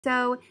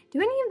So, do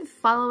any of the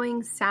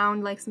following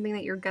sound like something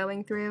that you're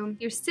going through?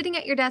 You're sitting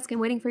at your desk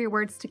and waiting for your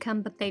words to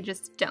come, but they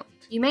just don't.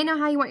 You may know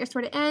how you want your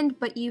story to end,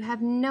 but you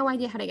have no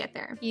idea how to get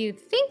there. You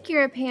think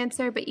you're a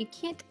pantser, but you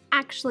can't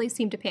actually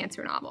seem to pants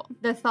your novel.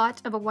 The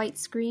thought of a white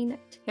screen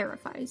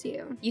terrifies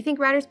you. You think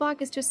writer's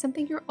block is just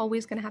something you're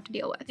always gonna have to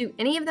deal with. Do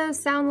any of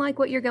those sound like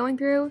what you're going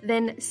through?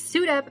 Then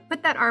suit up,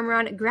 put that armor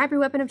on, grab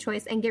your weapon of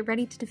choice, and get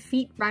ready to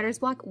defeat writer's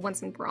block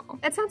once and for all.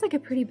 That sounds like a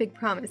pretty big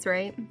promise,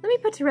 right? Let me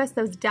put to rest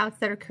those doubts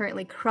that are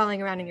currently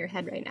crawling around in your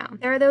head right now.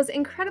 There are those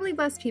incredibly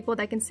blessed people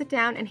that can sit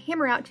down and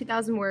hammer out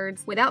 2,000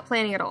 words without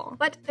planning at all.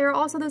 But there are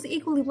also those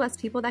equally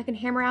blessed people that can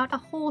hammer out a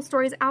whole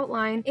story's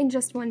outline in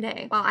just one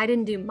day. While I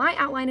didn't do my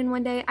outline in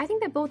one day, I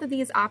think that both of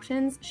these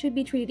options should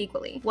be treated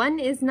equally. One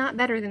is not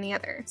better than the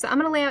other. So I'm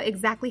gonna lay out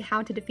exactly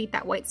how to defeat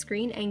that white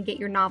screen and get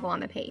your novel on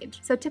the page.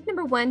 So tip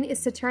number 1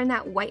 is to turn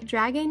that white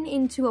dragon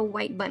into a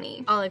white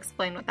bunny. I'll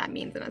explain what that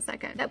means in a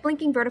second. That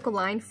blinking vertical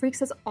line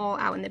freaks us all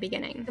out in the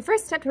beginning. The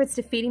first step towards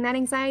defeating that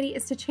anxiety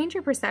is to change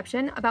your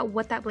perception about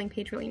what that blank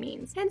page really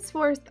means.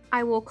 Henceforth,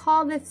 I will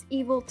call this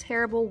evil,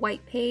 terrible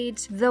white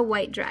page the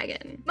white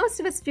dragon.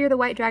 Most of us fear the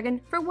white dragon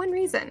for one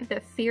reason: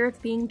 the fear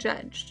of being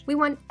judged. We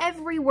want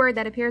every word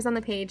that appears on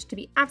the page to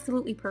be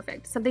absolutely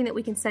perfect, something that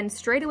we can send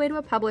straight away to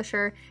a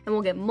publisher and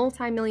we'll get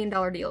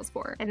multi-million-dollar deals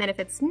for. And then if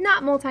it's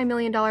not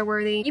multi-million-dollar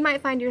worthy, you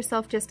might find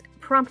yourself just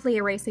promptly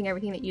erasing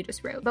everything that you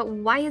just wrote. But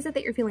why is it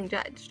that you're feeling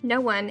judged?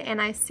 No one,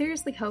 and I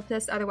seriously hope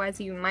this, otherwise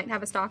you might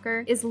have a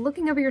stalker, is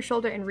looking over your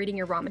shoulder and reading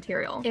your raw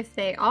material. If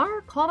they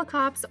are, call the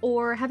cops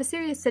or have a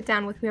serious sit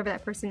down with whoever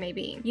that person may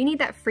be. You need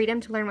that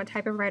freedom to learn what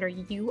type of writer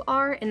you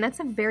are, and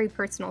that's a very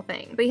personal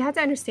thing. But you have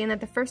to understand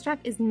that the first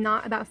draft is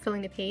not about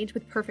filling the page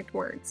with perfect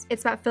words.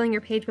 It's about filling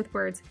your page with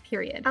words,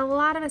 period. A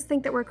lot of us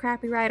think that we're a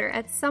crappy writer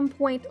at some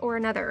point or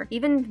another.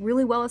 Even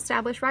really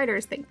well-established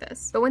writers think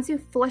this. But once you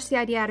flush the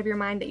idea out of your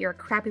mind that you're a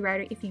crappy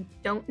writer, if you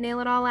don't nail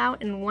it all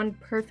out in one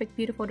perfect,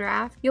 beautiful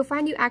draft, you'll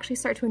find you actually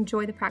start to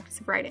enjoy the practice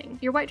of writing.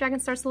 Your white dragon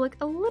starts to look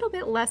a little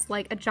bit less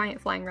like a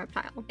giant flying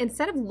reptile.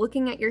 Instead of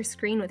looking at your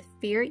screen with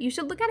fear, you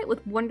should look at it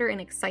with wonder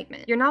and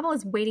excitement. Your novel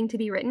is waiting to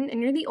be written,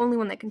 and you're the only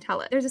one that can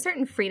tell it. There's a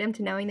certain freedom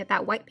to knowing that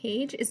that white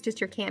page is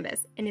just your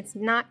canvas, and it's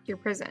not your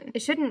prison.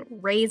 It shouldn't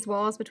raise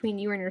walls between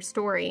you and your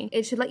story.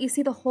 It should let you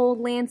see the whole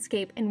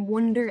landscape and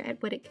wonder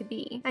at what it could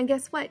be. And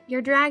guess what?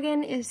 Your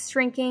dragon is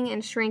shrinking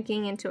and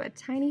shrinking into a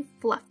tiny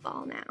fluff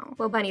ball now.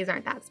 Well, bunnies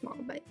aren't that small,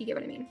 but you get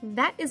what I mean.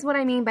 That is what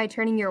I mean by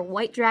turning your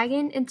white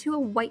dragon into a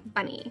white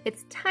bunny.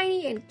 It's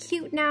tiny and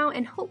cute now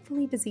and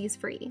hopefully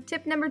disease-free.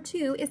 Tip number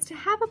 2 is to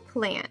have a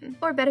plan,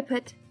 or better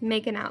put,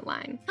 make an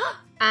outline.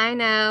 I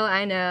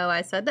know,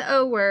 I said the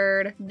O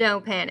word.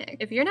 Don't panic.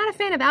 If you're not a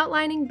fan of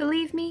outlining,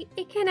 believe me,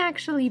 it can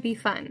actually be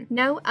fun.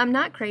 No, I'm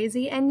not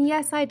crazy, and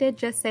yes, I did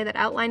just say that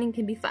outlining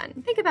can be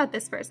fun. Think about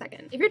this for a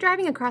second. If you're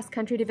driving across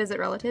country to visit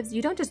relatives,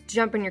 you don't just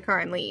jump in your car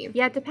and leave.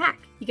 You have to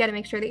pack. You gotta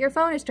make sure that your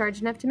phone is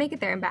charged enough to make it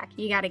there and back.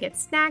 You gotta get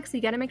snacks,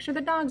 you gotta make sure the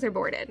dogs are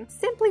boarded.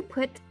 Simply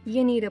put,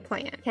 you need a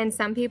plan. Can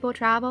some people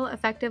travel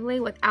effectively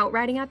without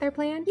writing out their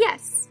plan?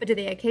 Yes. But do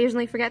they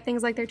occasionally forget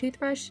things like their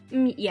toothbrush?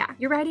 Yeah.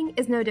 Your writing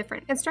is no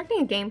different.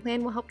 Constructing a game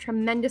plan will help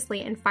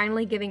tremendously in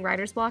finally giving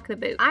writer's block the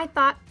boot. I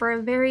thought for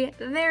a very,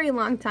 very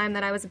long time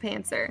that I was a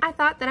pantser. I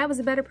thought that I was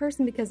a better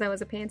person because I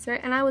was a pantser,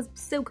 and I was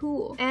so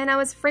cool. And I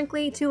was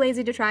frankly too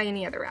lazy to try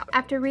any other route.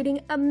 After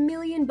reading a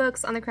million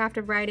books on the craft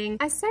of writing,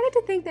 I started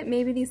to think that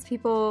maybe these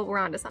people were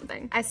onto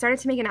something. I started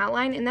to make an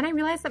outline, and then I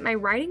realized that my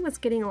writing was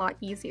getting a lot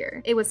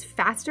easier. It was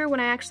faster when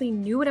I actually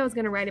knew what I was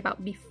going to write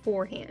about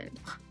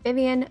beforehand.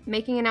 Vivien,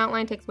 making an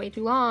outline takes way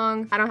too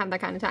long. I don't have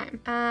that kind of time.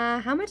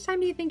 How much time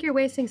do you think you're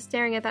wasting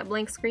staring at that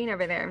blank screen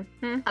over there?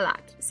 A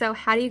lot. So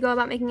how do you go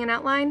about making an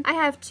outline? I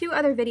have 2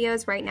 other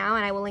videos right now,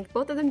 and I will link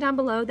both of them down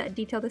below that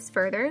detail this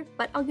further,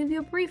 but I'll give you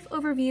a brief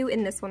overview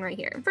in this one right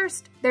here.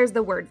 First, there's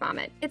the word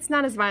vomit. It's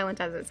not as violent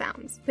as it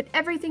sounds. Put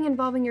everything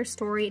involving your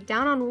story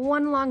down on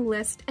one long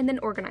list and then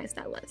organize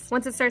that list.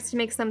 Once it starts to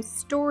make some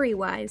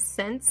story-wise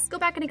sense, go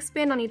back and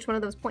expand on each one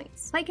of those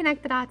points. Like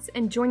connect the dots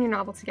and join your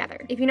novel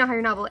together. If you know how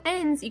your novel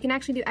ends, you can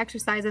actually do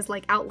exercises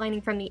like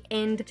outlining from the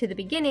end to the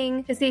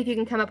beginning to see if you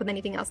can come up with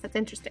anything else that's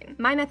interesting.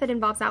 My method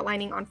involves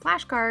outlining on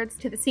flashcards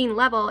to the scene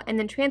level and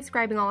then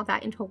transcribing all of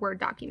that into a Word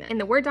document. In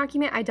the Word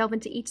document, I delve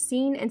into each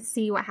scene and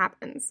see what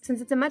happens. Since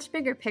it's a much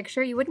bigger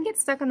picture, you wouldn't get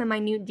stuck on the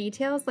minute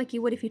details like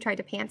you would if you tried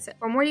to pants it.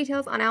 For more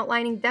details on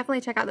outlining,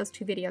 definitely check out those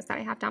 2 videos that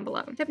I have down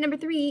below. Tip number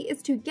 3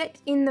 is to get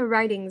in the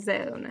writing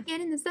zone.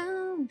 Get in the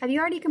zone. Have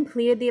you already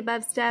completed the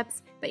above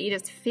steps, but you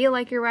just feel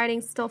like your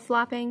writing's still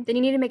flopping? Then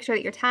you need to make sure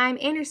that your time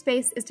and your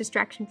space is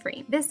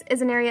distraction-free. This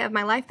is an area of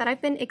my life that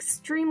I've been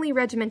extremely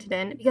regimented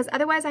in because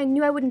otherwise I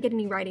knew I wouldn't get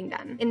any writing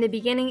done. In the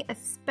beginning,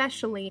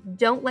 especially,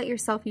 don't let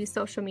yourself use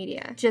social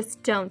media.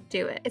 Just don't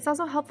do it. It's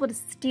also helpful to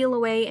steal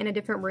away in a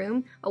different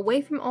room,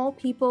 away from all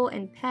people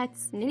and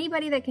pets and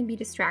anybody that can be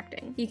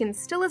distracting. You can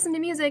still listen to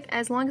music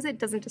as long as it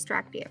doesn't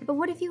distract you. But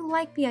what if you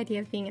like the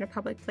idea of being in a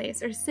public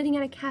place or sitting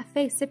at a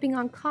cafe sipping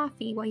on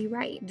coffee while you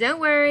write? Don't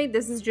worry,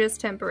 this is just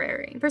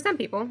temporary. For some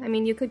people, I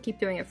mean, you could keep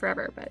doing it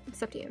forever, but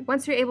it's up to you.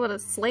 Once you're able to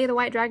slay the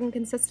white dragon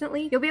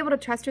consistently, you'll be able to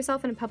trust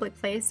yourself in a public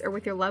place or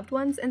with your loved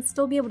ones and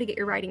still be able to get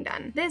your writing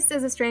done. This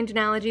is a strange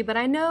analogy, but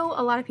I know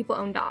a lot of people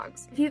own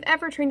dogs. If you've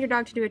ever trained your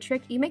dog to do a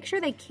trick, you make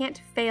sure they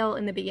can't fail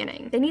in the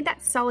beginning. They need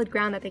that solid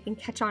ground that they can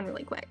catch on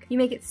really quick. You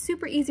make it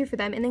super easy for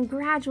them and then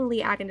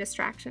gradually add in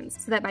distractions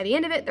so that by the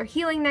end of it, they're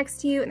healing next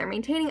to you and they're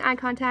maintaining eye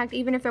contact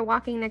even if they're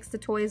walking next to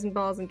toys and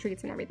balls and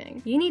treats and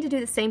everything. You need to do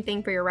the same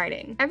thing for your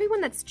writing. Everyone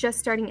that's just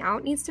starting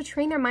out needs to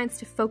train their minds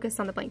to focus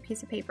on the blank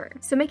piece of paper.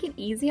 So make it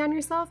easy on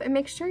yourself and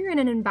make sure you're in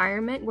an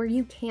environment where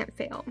you can't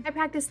fail. I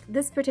practiced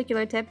this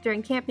particular tip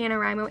during Camp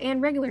NaNoWriMo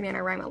and regular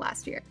NaNoWriMo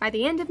last year. By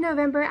the end of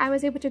November, I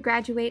was able to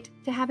graduate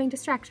to having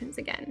distractions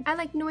again. I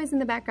like noise in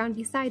the background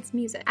besides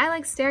music. I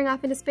like staring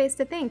off into space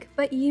to think,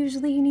 but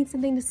usually you need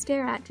something to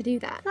stare at to do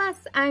that. Plus,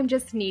 I'm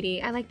just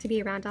needy. I like to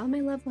be around all my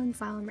loved ones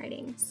while I'm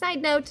writing.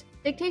 Side note,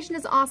 dictation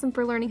is awesome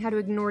for learning how to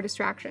ignore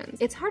distractions.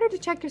 It's harder to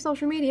check your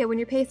social media when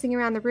you're pacing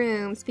around the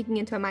room speaking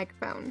into a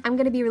microphone. I'm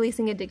going to be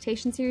releasing a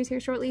dictation series here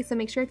shortly, so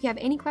make sure if you have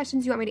any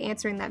questions you want me to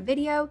answer in that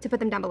video to put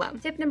them down below.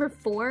 Tip number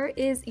 4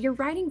 is you're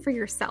writing for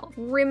yourself.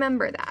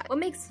 Remember that. What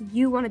makes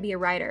you want to be a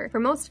writer? For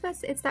most of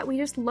us, it's that we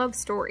just love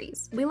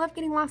stories. We love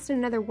getting lost in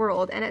another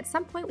world, and at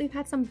some point we've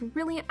had some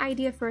brilliant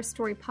idea for a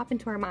story pop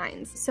into our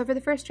minds. So for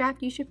the first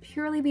draft, you should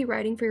purely be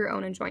writing for your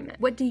own enjoyment.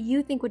 What do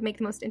you think would make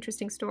the most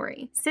interesting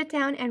story? Sit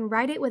down and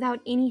write it without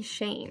any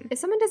shame. If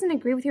someone doesn't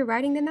agree with your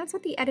writing, then that's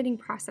what the editing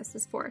process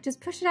is for.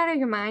 Just push it out of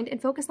your mind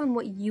and focus on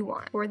what you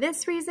want. For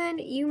this reason,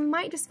 you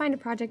might just find a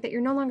project that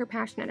you're no longer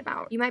passionate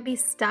about. You might be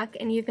stuck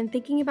and you've been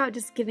thinking about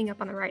just giving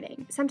up on the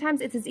writing.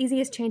 Sometimes it's as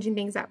easy as changing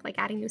things up, like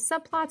adding new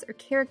subplots or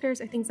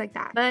characters or things like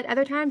that. But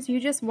other times you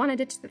just want to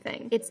ditch the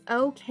thing. It's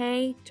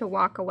okay to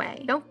walk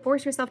away. Don't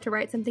force yourself to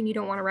write something you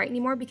don't want to write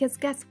anymore, because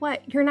guess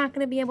what? You're not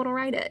going to be able to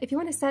write it. If you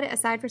want to set it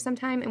aside for some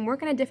time and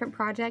work on a different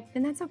project,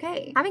 then that's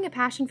okay. Having a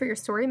passion for your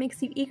story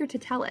makes you eager to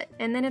tell it,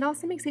 and then it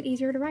also makes it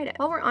easier to write it.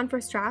 While we're on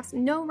first drafts,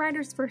 no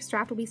writer's first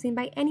draft will be seen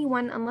by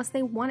anyone unless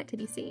they want it to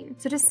be seen.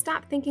 So just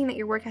stop thinking that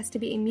your work has to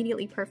be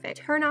immediately perfect.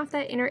 Turn off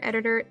that inner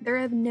editor. They're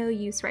of no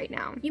use right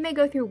now. You may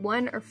go through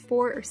 1 or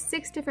 4 or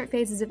 6 different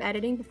phases of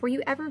editing before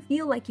you ever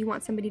feel like you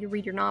want somebody to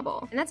read your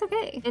novel, and that's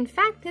okay. In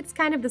fact, it's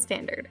kind of the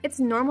standard. It's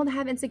normal to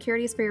have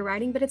insecurities for your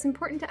writing, but it's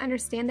important to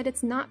understand that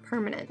it's not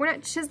permanent. We're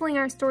not chiseling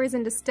our stories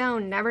into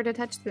stone, never to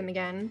touch them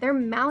again. They're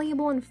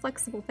malleable and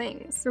flexible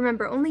things.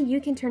 Remember, only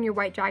you can turn your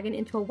white dragon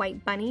into a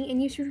white bunny,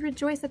 and you should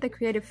rejoice at the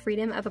creative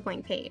freedom of a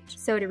blank page.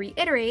 So to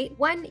reiterate,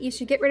 1, you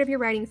should get rid of your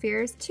writing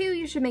fears. 2,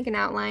 you should make an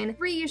outline.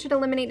 3, you should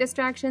eliminate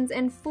distractions.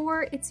 And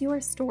 4, it's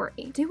your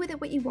story. Do with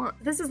it what you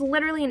want. This is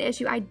literally an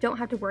issue I don't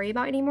have to worry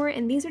about anymore,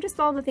 and these are just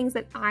all the things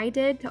that I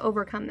did to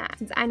overcome that.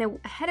 Since I know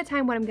ahead of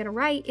time what I'm gonna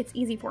write, it's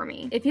easy for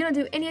me. If you don't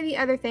do any of the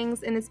other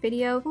things in this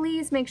video,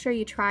 please make sure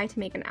you try to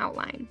make an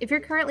outline. If you're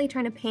currently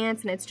trying to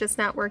pants and it's just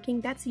not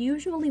working, that's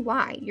usually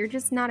why. You're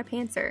just not a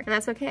pantser, and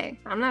that's okay.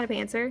 I'm not a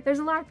pantser. There's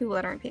a lot of people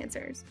that aren't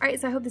pantsers. Alright,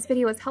 so I hope this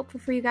video was helpful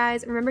for you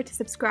guys. Remember to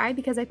subscribe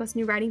because I post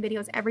new writing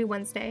videos every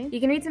Wednesday. You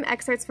can read some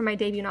excerpts from my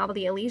debut novel,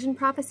 The Elysian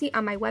Prophecy,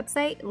 on my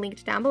website,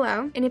 linked down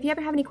below. And if you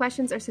ever have any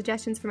questions or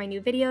suggestions for my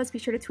new videos, be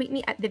sure to tweet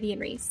me at Vivien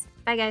Reis.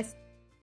 Bye guys!